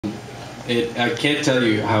I can't tell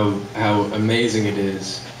you how amazing it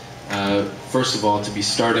is. First of all, to be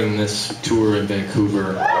starting this tour in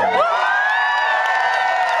Vancouver.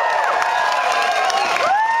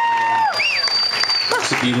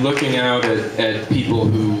 To be looking out at people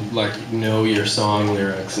who like know your song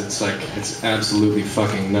lyrics. It's absolutely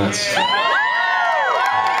fucking nuts.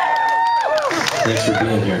 Thanks for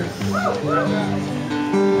being here.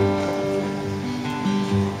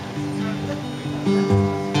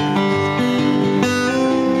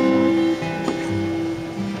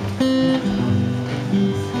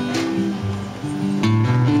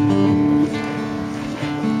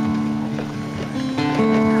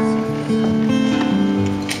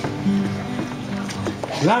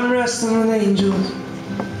 I'm wrestling with angels,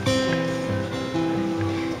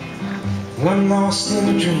 and I'm lost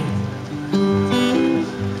in a dream.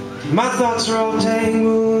 My thoughts are all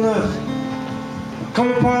tangled up,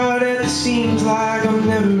 come apart at the seams, like I'm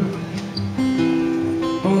never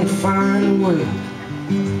gonna find a way.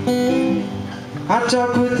 I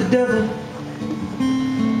talk with the devil,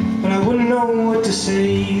 but I wouldn't know what to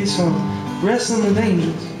say, so I'm wrestling with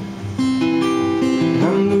angels, and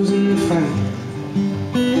I'm losing the fight.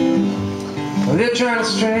 They're trying to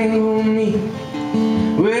strangle me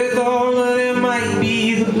with all of their might.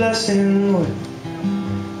 Be the blessing, Lord,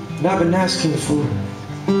 that I've been asking for.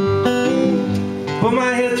 Put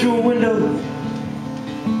my head through a window,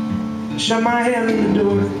 shut my hand in the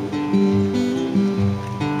door.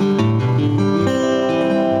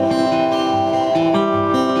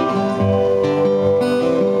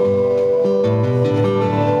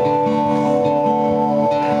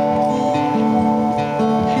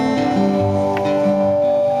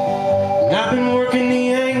 I've been working the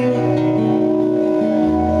angle,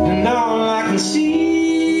 and all I can see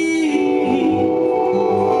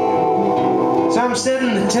is I'm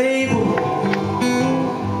setting the table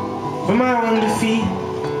for my own defeat.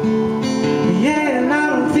 Yeah, and I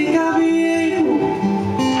don't think I'll be able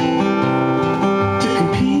to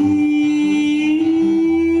compete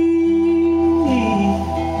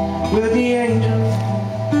with the angels.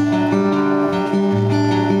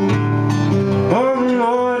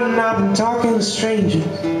 I've been talking to strangers,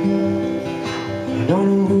 I don't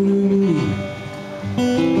know who to believe.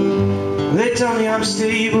 They tell me I'm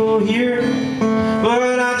stable here,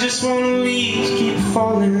 but I just want to leave. Keep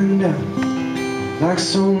falling down like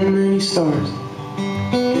so many stars.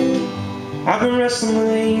 I've been wrestling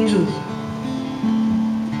with angels,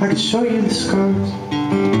 I could show you the scars.